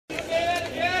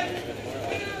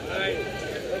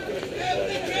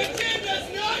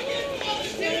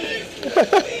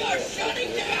are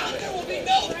shutting down. There will be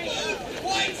no food for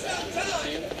quite some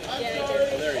time.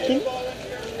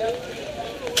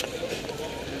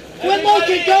 Quit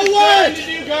looking, go work! To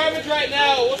do garbage right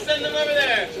now. We'll send them over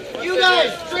there. You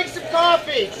guys, drink some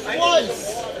coffee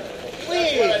once,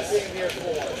 please.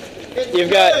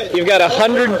 You've got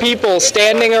 100 people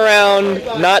standing around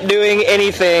not doing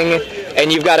anything,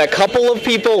 and you've got a couple of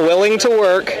people willing to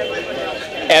work.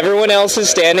 Everyone else is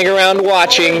standing around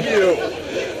watching.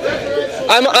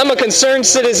 I'm a concerned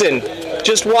citizen,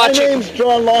 just watching. My name's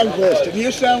John Longquist, and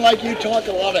you sound like you talk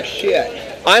a lot of shit.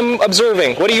 I'm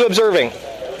observing. What are you observing?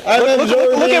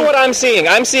 Look at what I'm seeing.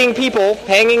 I'm seeing people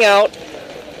hanging out,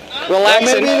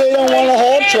 relaxing. Maybe they don't want to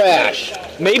haul trash.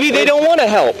 Maybe they don't want to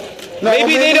help. No,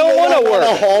 maybe they don't want to work.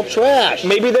 Haul trash.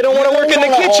 Maybe they don't want to work in the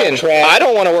kitchen. I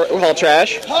don't want to haul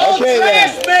trash. Haul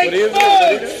trash, make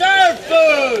food, serve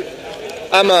food.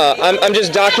 I'm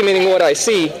just documenting what I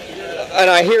see,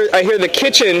 and I hear the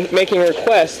kitchen making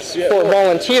requests for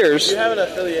volunteers. Do you have an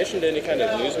affiliation to any kind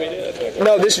of news media?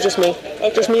 No, this is just me.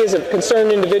 Okay. Just me as a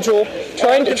concerned individual,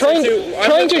 trying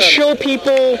to show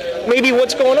people maybe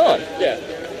what's going on. Yeah,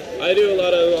 I do a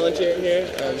lot of volunteering here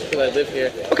because I live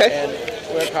here. Okay. And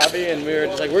we're coffee, and we were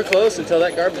just like, we're close until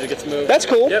that garbage gets moved. That's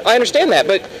cool. Yep. I understand that,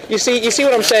 but you see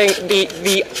what I'm saying?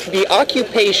 The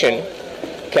occupation,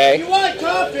 okay, You want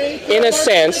coffee? in a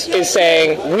sense, is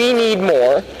saying we need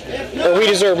more, or we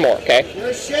deserve more, okay?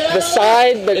 The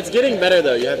side that It's getting better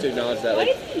though. You have to acknowledge that.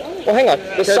 Like, well, hang on.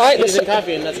 he's in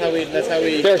coffee, and that's how we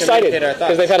they're excited communicate our because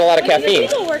thoughts. they've had a lot of caffeine.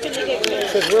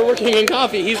 Because we're working in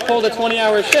coffee. He's pulled a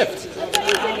 20-hour shift.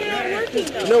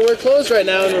 No, we're closed right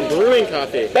now, and we're brewing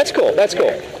coffee. That's cool. That's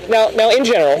cool. Now, in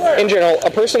general,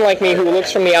 a person like me who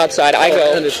looks from the outside, I I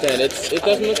go. understand. It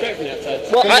doesn't look great from the outside.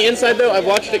 Well, From the inside, though, I've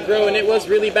watched it grow, and it was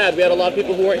really bad. We had a lot of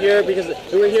people who weren't here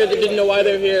who were here that didn't know why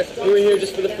they were here. Who were here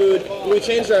just for the food. We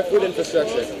changed our food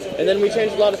infrastructure, and then we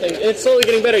changed a lot of things. And it's slowly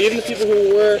getting better. Even the people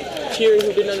who were here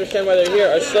who didn't understand why they're here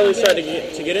are slowly starting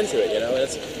to get into it. You know, and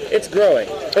it's growing.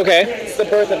 Okay. It's the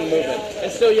birth of a movement.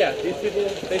 And still, yeah, these people,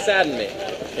 they sadden me.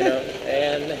 You know,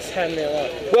 and they sadden me a lot.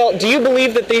 Well, do you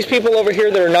believe that these people over here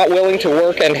that are not willing to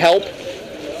work and help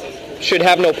should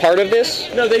have no part of this?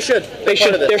 No, they should. They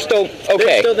should. They're still okay.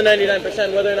 They're still the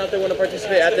 99%. Whether or not they want to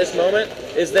participate at this moment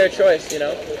is their choice. You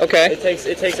know. Okay. It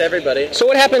takes everybody. So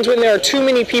what happens when there are too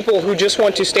many people who just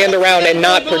want to stand around and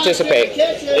not participate?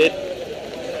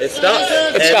 It stops.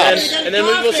 It stops. And then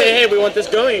when people say, "Hey, we want this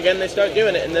going again," they start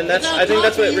doing it, and then I think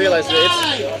that's what it realizes.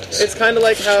 It's kind of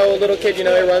like how a little kid, you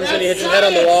know, he runs and he hits his head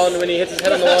on the wall, and when he hits his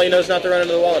head on the wall, he knows not to run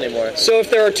into the wall anymore. So if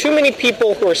there are too many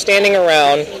people who are standing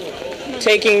around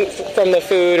taking from the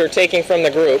food or taking from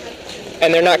the group,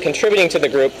 and they're not contributing to the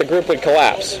group would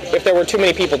collapse. If there were too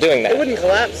many people doing that. It wouldn't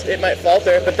collapse. It might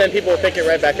falter, but then people would pick it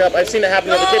right back up. I've seen it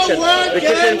happen in the kitchen. The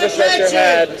kitchen infrastructure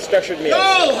had structured meals.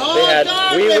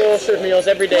 We will serve meals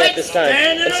every day at this time.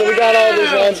 And so we got all these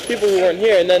lines of people who weren't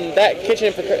here, and then that kitchen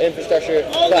infrastructure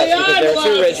collapsed because they were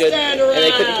too rigid, and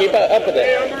they couldn't keep up with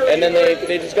it. And then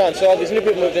they just gone. So all these new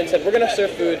people moved in and said, we're going to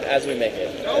serve food as we make it.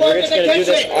 And we're just going to do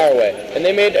this our way. And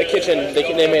they made a kitchen,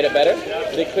 they made it better.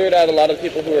 They cleared out a lot of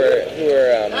people who were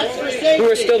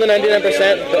still the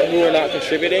 99%, but who were not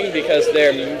contributing because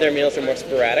their meals are more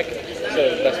sporadic.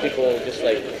 So less people just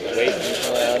like wait and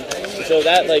come around. So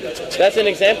that's an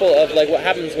example of like what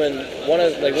happens when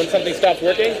when something stops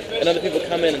working and other people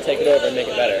come in and take it over and make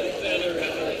it better.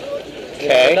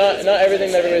 Okay. You know, not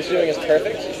everything that everybody's doing is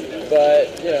perfect, but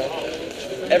you know,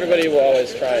 everybody will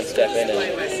always try and step in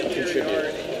and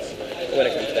contribute when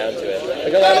it comes down to it.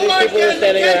 Like a lot of these people who are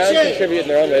standing around contribute in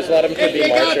their own ways. A lot of them could be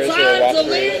marchers or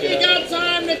walkthroughs. You got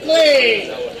time to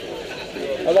clean.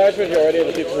 A large majority of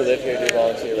the people who live here do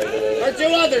volunteer regularly. Or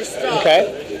do other stuff. Okay.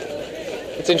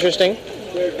 It's interesting.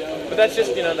 But that's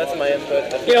just, you know, that's my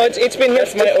input. You know, it's been here.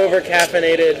 That's my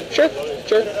over-caffeinated. Sure.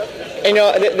 And you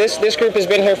know, this group has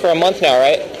been here for a month now,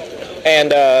 right?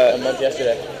 And a month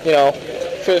yesterday. You know,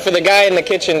 for the guy in the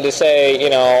kitchen to say, you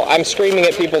know, I'm screaming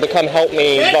at people to come help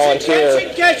me volunteer.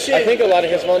 I think a lot of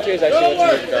his volunteers actually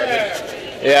went to move garbage.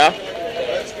 Yeah.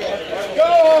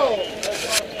 Go!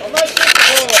 I'm not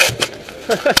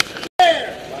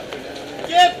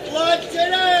Get blood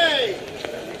today!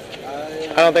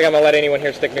 I don't think I'm gonna let anyone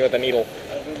here stick me with a needle.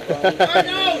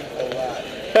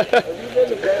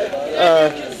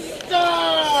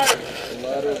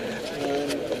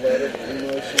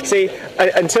 See,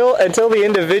 until the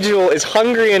individual is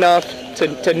hungry enough to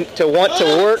want to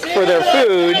work for their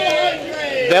food,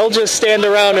 they'll just stand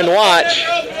around and watch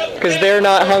because they're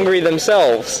not hungry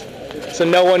themselves. So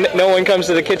no one comes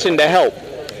to the kitchen to help.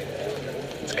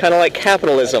 It's kind of like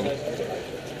capitalism.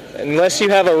 Unless you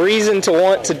have a reason to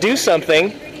want to do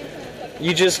something,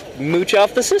 You just mooch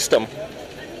off the system.